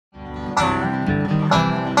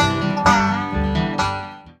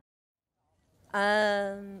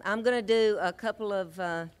I'm going to do a couple of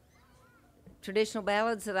traditional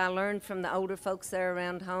ballads that I learned from the older folks there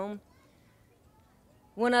around home.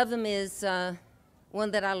 One of them is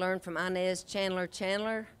one that I learned from Inez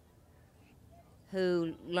Chandler,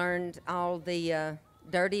 who learned all the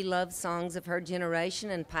dirty love songs of her generation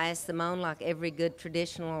and passed them on like every good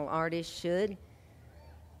traditional artist should.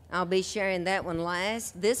 I'll be sharing that one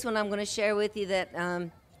last. This one I'm going to share with you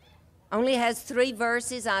that only has 3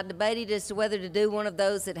 verses. I debated as to whether to do one of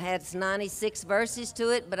those that has 96 verses to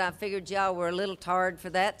it, but I figured y'all were a little tired for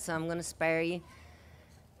that, so I'm going to spare you.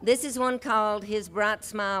 This is one called His Bright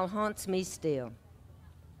Smile Haunts Me Still.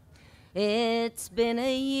 It's been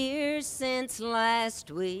a year since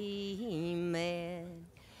last we met.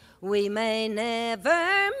 We may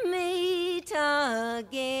never meet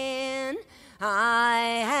again.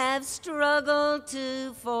 I have struggled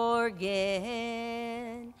to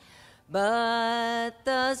forget, but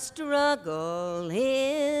the struggle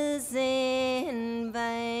is in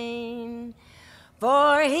vain.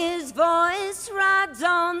 For His voice rides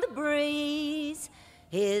on the breeze,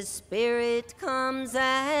 His spirit comes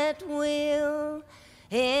at will.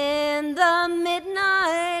 In the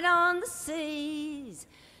midnight on the seas,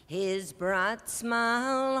 His bright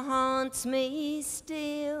smile haunts me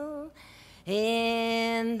still.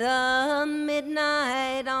 In the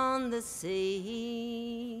midnight on the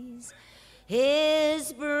seas,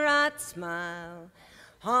 His bright smile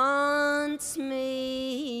haunts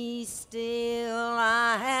me still.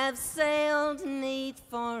 I have sailed 'neath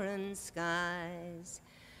foreign skies.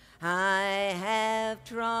 I have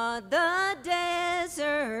trod the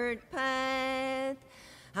desert path.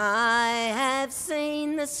 I have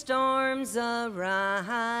seen the storms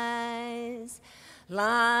arise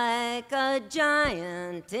like a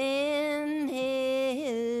giant in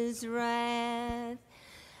His wrath.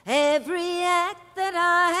 Every act that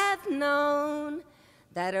I have known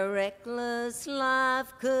that a reckless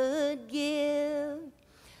life could give,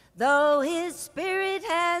 though His spirit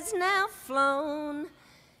has now flown,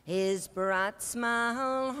 His bright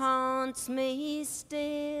smile haunts me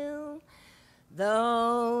still.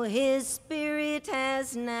 Though His spirit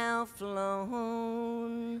has now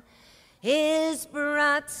flown, His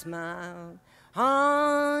bright smile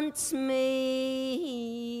haunts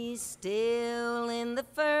me still. In the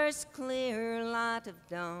first clear light of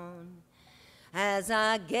dawn, as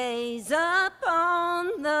I gaze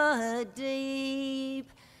upon the deep,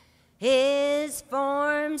 His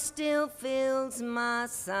form still fills my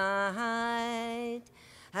sight,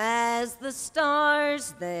 as the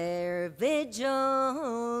stars their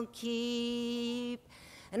vigil keep.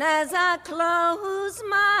 And as I close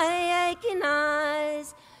my aching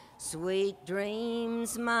eyes, sweet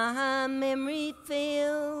dreams my memory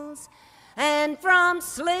fills. And from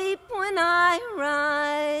sleep when I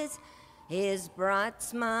rise, His bright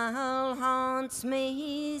smile haunts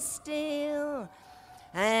me still.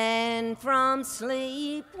 And from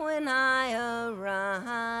sleep when I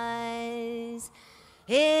arise,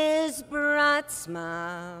 His bright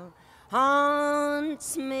smile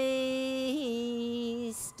haunts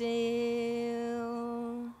me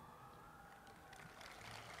still.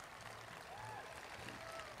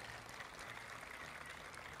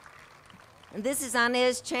 And this is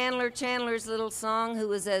Inez Chandler's little song, who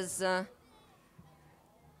was as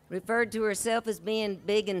referred to herself as being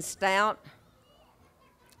big and stout.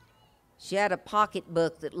 She had a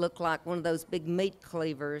pocketbook that looked like one of those big meat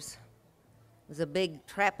cleavers. It was a big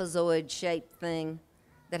trapezoid-shaped thing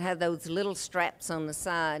that had those little straps on the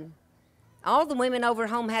side. All the women over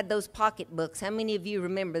home had those pocketbooks. How many of you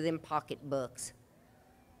remember them pocketbooks?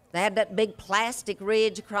 They had that big plastic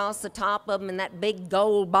ridge across the top of them and that big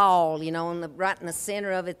gold ball, you know, right in the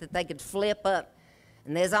center of it that they could flip up.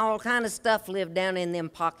 And there's all kind of stuff lived down in them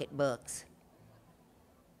pocketbooks.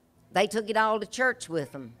 They took it all to church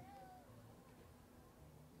with them.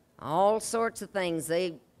 All sorts of things.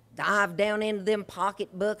 They dived down into them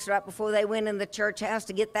pocketbooks right before they went in the church house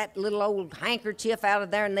to get that little old handkerchief out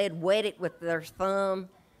of there, and they'd wet it with their thumb.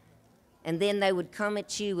 And then they would come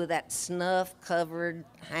at you with that snuff-covered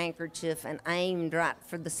handkerchief and aimed right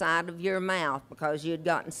for the side of your mouth because you had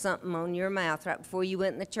gotten something on your mouth right before you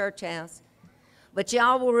went in the church house. But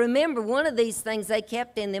y'all will remember one of these things they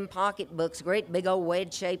kept in them pocketbooks, great big old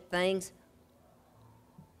wedge-shaped things.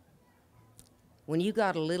 When you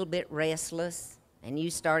got a little bit restless and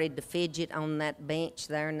you started to fidget on that bench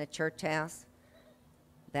there in the church house,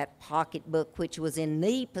 that pocketbook, which was in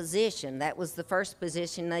knee position. That was the first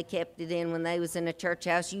position they kept it in when they was in a church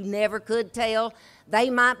house. You never could tell. They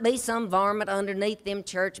might be some varmint underneath them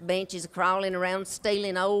church benches crawling around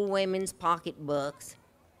stealing old women's pocketbooks.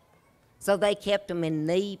 So they kept them in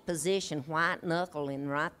knee position, white knuckling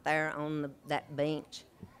right there on that bench.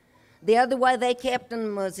 The other way they kept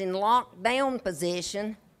them was in lockdown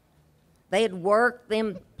position. They'd work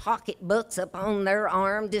them pocketbooks up on their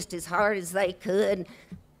arm just as hard as they could.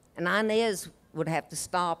 And Inez would have to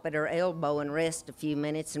stop at her elbow and rest a few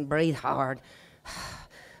minutes and breathe hard.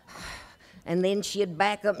 And then she'd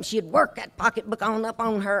back up and she'd work that pocketbook on up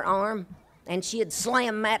on her arm. And she'd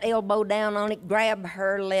slam that elbow down on it, grab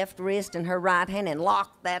her left wrist and her right hand and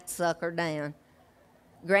lock that sucker down.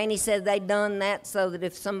 Granny said they'd done that so that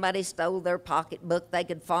if somebody stole their pocketbook, they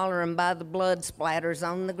could follow them by the blood splatters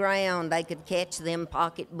on the ground. They could catch them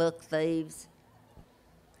pocketbook thieves.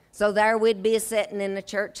 So there we'd be sitting in the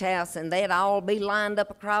church house, and they'd all be lined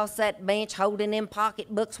up across that bench holding them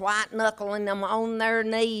pocketbooks, white-knuckling them on their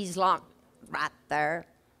knees locked right there.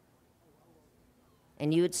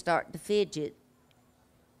 And you would start to fidget.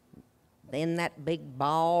 Then that big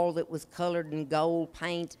ball that was colored in gold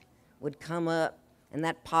paint would come up, and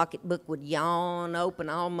that pocketbook would yawn open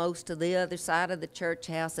almost to the other side of the church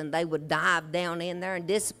house, and they would dive down in there and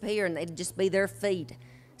disappear, and they'd just be their feet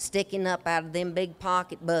sticking up out of them big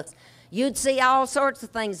pocketbooks. You'd see all sorts of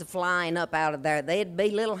things flying up out of there. There'd be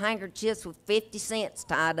little handkerchiefs with 50 cents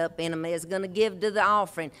tied up in them they was going to give to the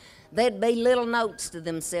offering. There'd be little notes to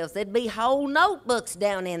themselves. There'd be whole notebooks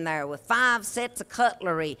down in there with 5 sets of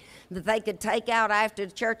cutlery that they could take out after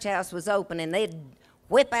the church house was open, and they'd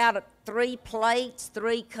whip out 3 plates,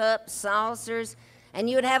 3 cups, saucers, and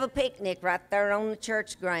you'd have a picnic right there on the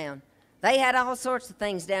church ground. They had all sorts of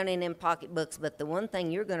things down in them pocketbooks, but the one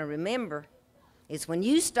thing you're going to remember is when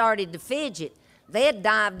you started to fidget, they'd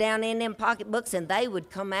dive down in them pocketbooks and they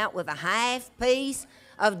would come out with a half piece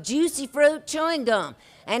of juicy fruit chewing gum.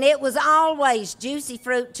 And it was always juicy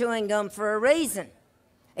fruit chewing gum for a reason.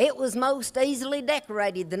 It was most easily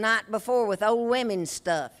decorated the night before with old women's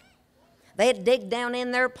stuff. They'd dig down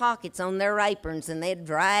in their pockets on their aprons and they'd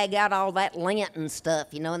drag out all that lint and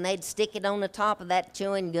stuff, and they'd stick it on the top of that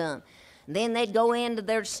chewing gum. And then they'd go into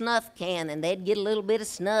their snuff can and they'd get a little bit of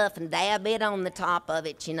snuff and dab it on the top of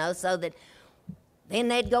it, so that then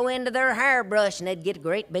they'd go into their hairbrush and they'd get a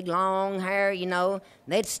great big long hair,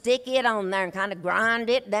 They'd stick it on there and kind of grind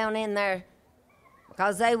it down in there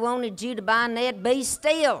because they wanted you to buy and they'd be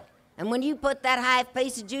still. And when you put that half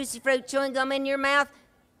piece of juicy fruit chewing gum in your mouth,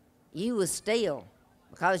 you was still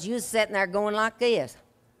because you was sitting there going like this.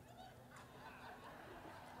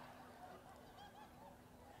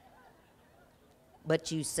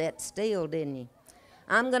 But you sat still, didn't you?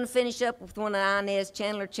 I'm going to finish up with one of Inez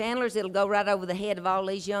Chandler's. It'll go right over the head of all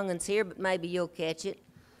these young'uns here, but maybe you'll catch it.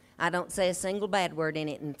 I don't say a single bad word in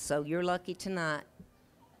it, and so you're lucky tonight.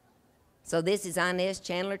 So this is Inez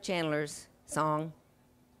Chandler's song.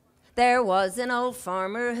 There was an old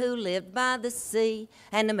farmer who lived by the sea,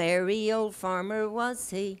 and a merry old farmer was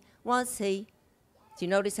he. Did you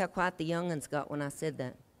notice how quiet the young'uns got when I said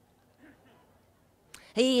that?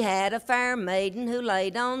 He had a fair maiden who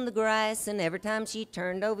laid on the grass, and every time she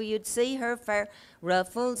turned over you'd see her fair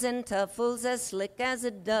ruffles and tuffles as slick as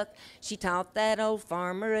a duck. She taught that old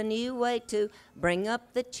farmer a new way to bring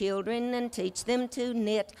up the children and teach them to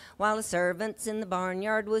knit, while the servants in the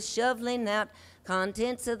barnyard was shoveling out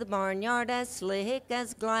contents of the barnyard as slick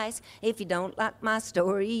as glass. If you don't like my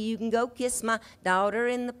story, you can go kiss my daughter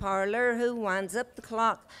in the parlor who winds up the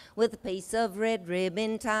clock with a piece of red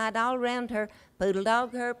ribbon tied all round her. Poodle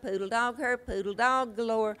dog, her poodle dog, her poodle dog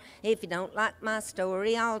galore. If you don't like my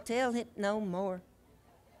story, I'll tell it no more.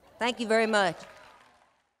 Thank you very much.